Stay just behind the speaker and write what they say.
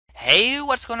Hey,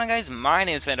 what's going on, guys? My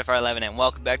name is Fire11 and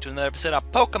welcome back to another episode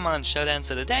of Pokemon Showdown.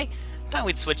 So today, thought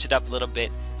we'd switch it up a little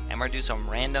bit and we're gonna do some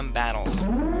random battles.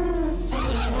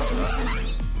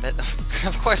 But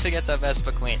of course, we get the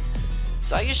Vespa Queen.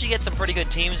 So I usually get some pretty good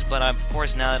teams, but of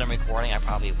course, now that I'm recording, I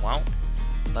probably won't.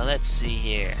 But let's see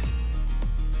here.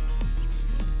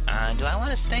 Do I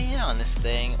want to stay in on this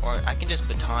thing, or I can just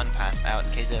baton pass out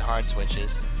in case it hard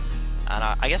switches? And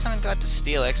I guess I'm gonna go out to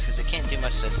Steelix because it can't do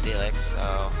much to Steelix.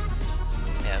 So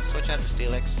yeah, switch out to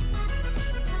Steelix.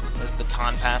 There's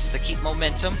baton pass to keep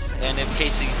momentum, and in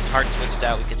case he's hard switched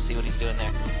out, we can see what he's doing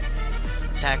there.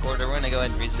 Attack order. We're gonna go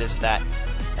ahead and resist that.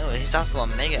 Oh, he's also a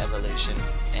Mega Evolution,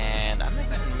 and I'm gonna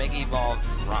go ahead and Mega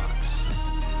Evolve Rocks.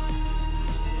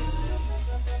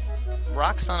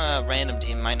 Rocks on a random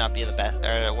team might not be the best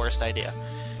or the worst idea,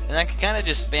 and I can kind of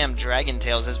just spam Dragon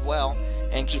Tails as well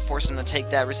and keep forcing him to take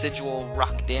that residual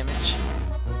rock damage.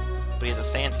 But he has a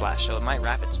Sand Slash, so it might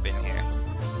Rapid Spin here.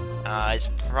 He's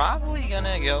probably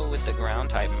gonna go with the Ground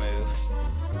type move,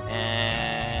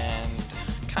 and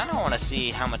kind of want to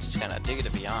see how much it's gonna do,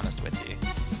 to be honest with you.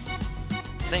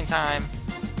 At the same time,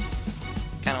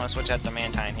 kind of want to switch out to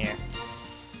Mantine here.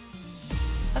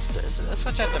 Let's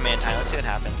switch out to Mantine. Let's see what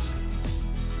happens.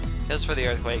 Goes for the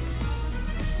Earthquake.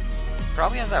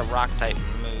 Probably has that Rock type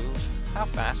move. How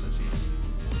fast is he?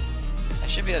 I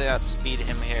should be able to outspeed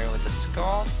him here with the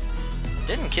Scald. It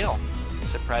didn't kill,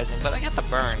 surprising, but I got the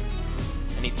burn.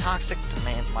 And he Toxic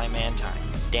to my Mantine.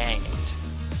 Dang it.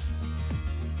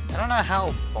 I don't know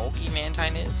how bulky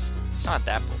Mantine is. It's not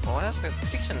that bulky. Well, that's a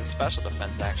decent special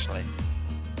defense, actually.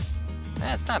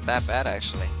 It's not that bad,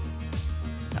 actually.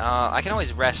 I can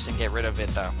always rest and get rid of it,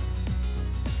 though.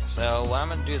 So what I'm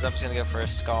going to do is I'm just going to go for a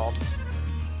Scald.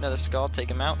 Another Scald,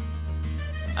 take him out.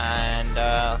 And,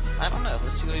 I don't know,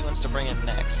 let's see what he wants to bring in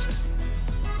next.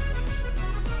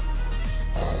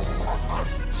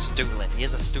 Stoolin. He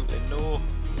has a Stoolin. No.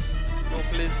 No,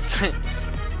 please.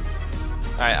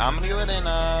 Alright, I'm gonna go ahead and,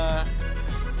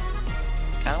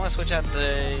 kinda wanna switch out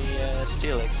the,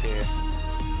 Steelix here.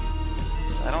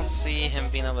 So I don't see him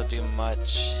being able to do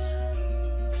much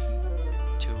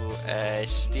to a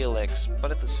Steelix,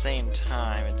 but at the same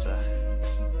time, it's a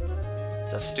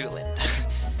Stoolin.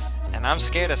 And I'm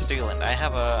scared of Stoolin. I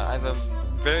have a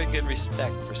very good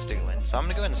respect for Stoolin, so I'm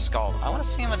gonna go ahead and Scald. I want to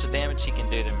see how much damage he can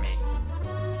do to me.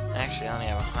 Actually, I only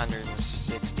have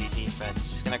 160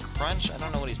 defense. He's gonna crunch. I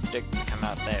don't know what he's predicting to come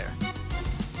out there.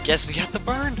 Guess we got the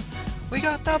burn. We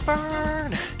got the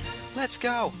burn. Let's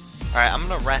go. All right, I'm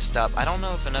gonna rest up. I don't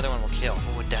know if another one will kill.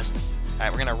 Oh, it doesn't. All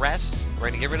right, we're gonna rest. We're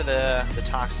gonna get rid of the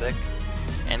toxic,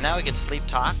 and now we can sleep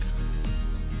talk.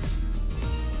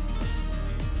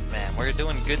 Man, we're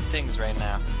doing good things right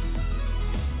now.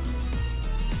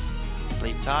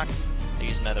 Sleep talk. I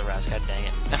use another rest. God dang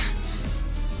it.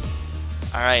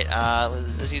 Alright,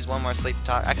 let's use one more sleep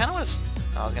talk. I kind of want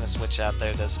to. I was going to switch out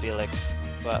there to Steelix,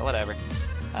 but whatever.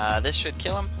 This should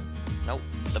kill him. Nope,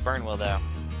 the burn will, though.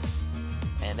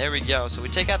 And there we go. So we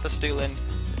take out the Stoolin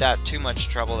without too much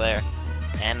trouble there.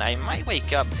 And I might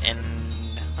wake up and.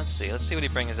 Let's see what he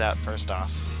brings out first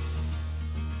off.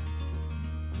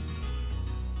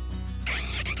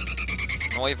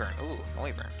 Noivern. Ooh,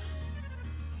 Noivern.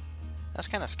 That's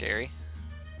kind of scary.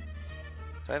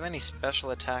 Do I have any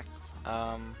special attack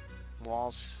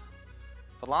walls?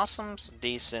 Blossom's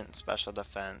decent special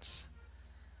defense.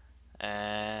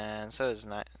 And so is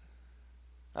not.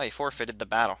 Oh, he forfeited the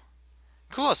battle.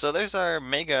 Cool, so there's our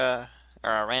mega,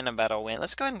 or our random battle win.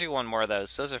 Let's go ahead and do one more of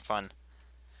those. Those are fun.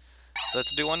 So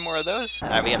let's do one more of those.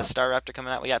 Alright, we got a Staraptor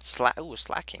coming out. We got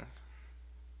Slacking.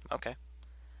 Okay.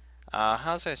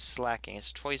 How's our slacking?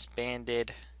 It's choice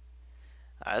banded.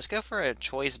 Let's go for a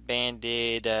choice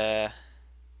banded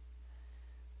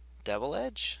double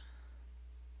edge.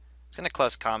 It's gonna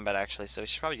close combat actually, so we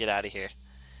should probably get out of here.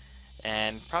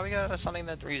 And probably go to something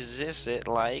that resists it,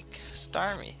 like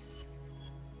Starmie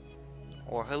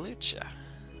or Hawlucha.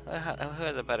 Who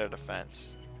has a better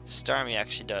defense? Starmie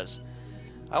actually does.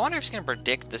 I wonder if he's gonna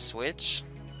predict the switch.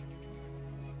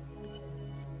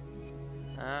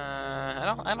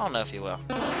 I don't know if he will.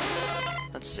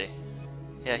 Let's see.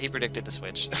 Yeah, he predicted the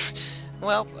switch.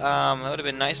 Well, it would have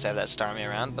been nice to have that Starmie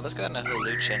around, but let's go ahead and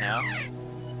Hawlucha now.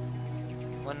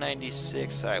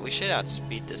 196. Alright, we should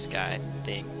outspeed this guy, I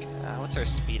think. What's our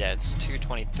speed at? It's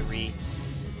 223.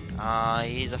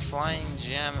 He's a Flying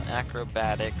Gem,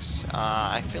 Acrobatics.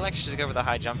 I feel like I should just go for the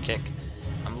high jump kick.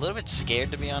 I'm a little bit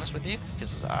scared, to be honest with you,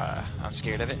 because I'm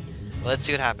scared of it. But let's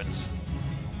see what happens.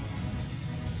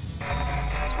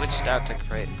 Switched out to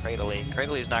Cradily.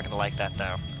 Cradily is not going to like that,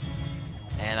 though.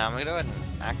 And I'm going to go ahead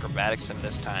and Acrobatics him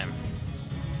this time.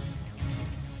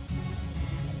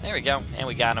 There we go, and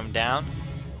we got him down.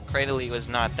 Cradley was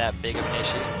not that big of an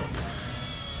issue.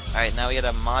 Alright, now we got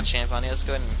a Machamp on here. Let's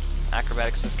go ahead and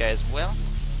acrobatics this guy as well.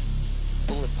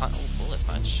 Bullet punch. Oh, bullet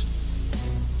punch.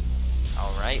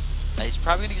 Alright. He's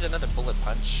probably going to use another bullet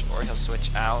punch, or he'll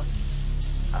switch out.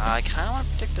 I kind of want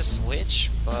to predict the switch,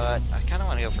 but I kind of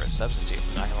want to go for a substitute.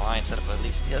 I'm not going to lie, instead of at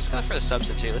least... Yeah, let's go for a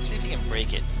substitute. Let's see if he can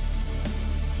break it.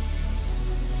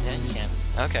 Yeah, you can.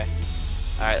 Okay.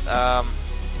 Alright,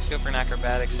 let's go for an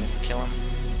acrobatics and kill him.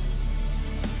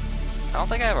 I don't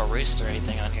think I have a roost or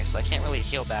anything on here, so I can't really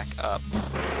heal back up.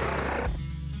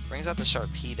 Brings out the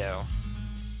Sharpedo.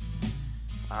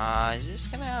 Is this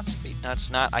gonna outspeed? No, it's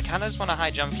not. I kind of just want a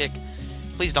high jump kick.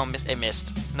 Please don't miss. It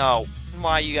missed. No.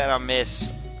 Why you gotta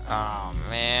miss? Oh,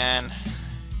 man.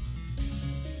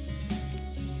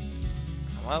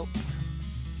 Well,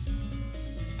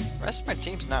 the rest of my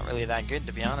team's not really that good,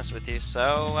 to be honest with you,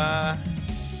 so,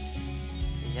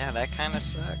 yeah, that kind of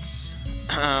sucks.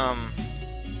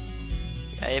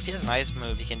 If he has an ice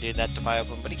move, he can do that to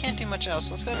Vileplume, but he can't do much else.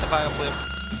 Let's go to Vileplume.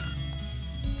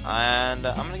 And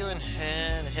I'm going to go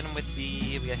ahead and hit him with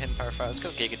the... We got Hidden Power Fire. Let's go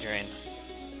Giga Drain.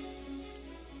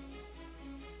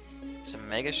 It's a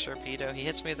Mega Sharpedo. He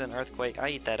hits me with an Earthquake. I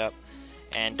eat that up.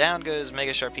 And down goes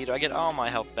Mega Sharpedo. I get all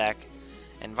my health back.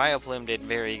 And Vileplume did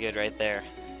very good right there.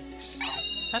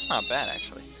 That's not bad,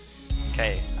 actually.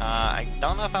 Okay, I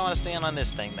don't know if I want to stay on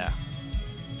this thing, though.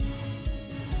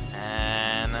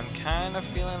 And I'm kind of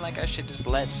feeling like I should just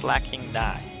let Slacking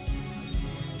die.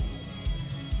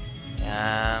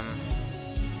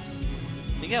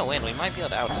 If we get a win, we might be able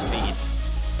to outspeed.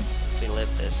 If we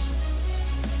live this.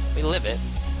 If we live it,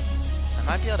 I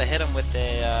might be able to hit him with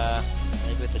a,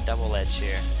 maybe with the double edge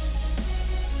here.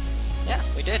 Yeah,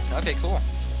 we did. Okay, cool.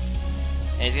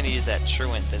 And he's going to use that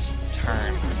Truant this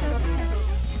turn.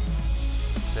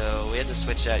 So we had to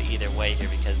switch out either way here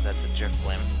because that's a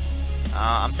Drifblim.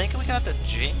 I'm thinking we got the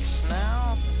Jinx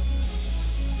now.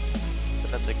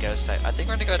 But that's a Ghost type. I think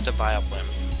we're going to go to Vileplume.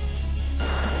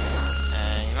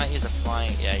 And you might use a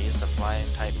flying... Yeah, use the flying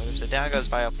type move. So down goes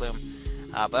Vileplume.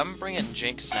 But I'm bringing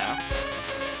Jinx now.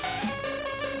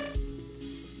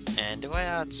 And do I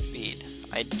outspeed?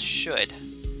 I should.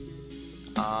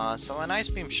 So an Ice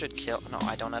Beam should kill... No,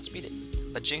 I don't outspeed it.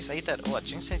 But Jinx ate that... What?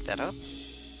 Jinx ate that up?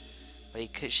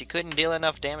 But she couldn't deal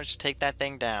enough damage to take that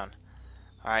thing down.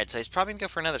 Alright, so he's probably going to go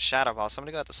for another Shadow Ball, so I'm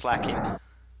going to go with the Slacking.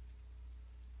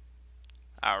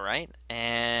 Alright,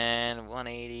 and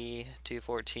 180,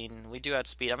 214. We do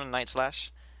outspeed. I'm going to Night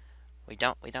Slash. We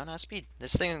don't outspeed.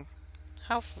 This thing...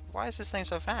 Why is this thing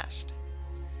so fast?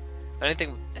 But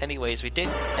anyways, we did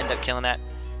end up killing that.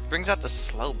 Brings out the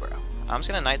Slowbro. I'm just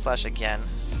going to Night Slash again.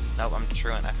 Nope, I'm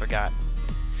Truant. I forgot.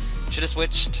 Should have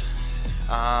switched.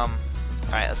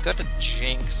 Alright, let's go to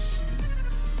Jinx.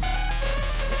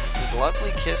 Does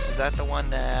Lovely Kiss, is that the one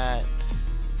that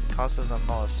causes them to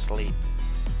fall asleep?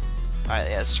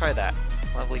 Alright, yeah, let's try that.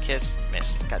 Lovely Kiss,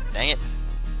 missed. God dang it.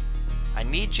 I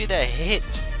need you to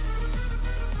hit.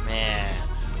 Man,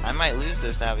 I might lose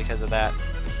this now because of that.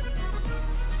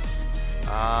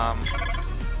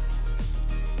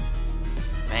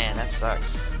 Man, that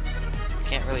sucks. I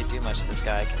can't really do much to this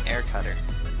guy. I can Air Cutter.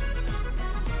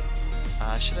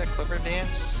 Should I Quiver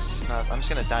Dance? No, I'm just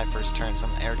gonna die first turn, so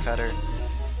I'm gonna Air Cutter.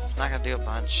 It's not gonna do a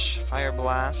bunch. Fire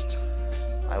Blast.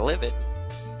 I live it.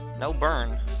 No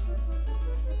burn.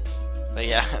 But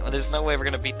yeah, there's no way we're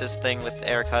gonna beat this thing with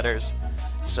Air Cutters.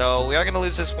 So we are gonna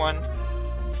lose this one.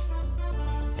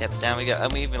 Yep, down we go.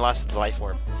 And we even lost the Life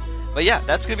Orb. But yeah,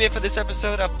 that's gonna be it for this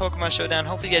episode of Pokemon Showdown.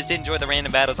 Hopefully you guys did enjoy the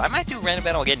random battles. I might do random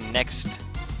battle again next.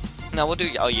 No, we'll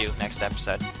do OU next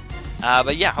episode.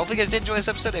 But yeah, hopefully you guys did enjoy this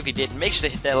episode. If you did, make sure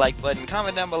to hit that like button.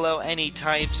 Comment down below any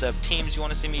types of teams you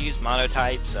want to see me use.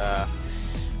 Monotypes,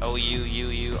 OU,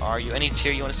 UU, RU. Any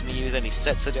tier you want to see me use. Any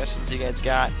set suggestions you guys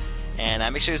got.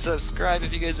 And make sure to subscribe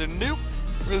if you guys are new.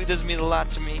 It really does mean a lot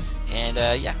to me. And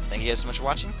yeah, thank you guys so much for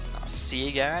watching. I'll see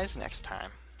you guys next time.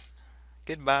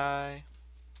 Goodbye.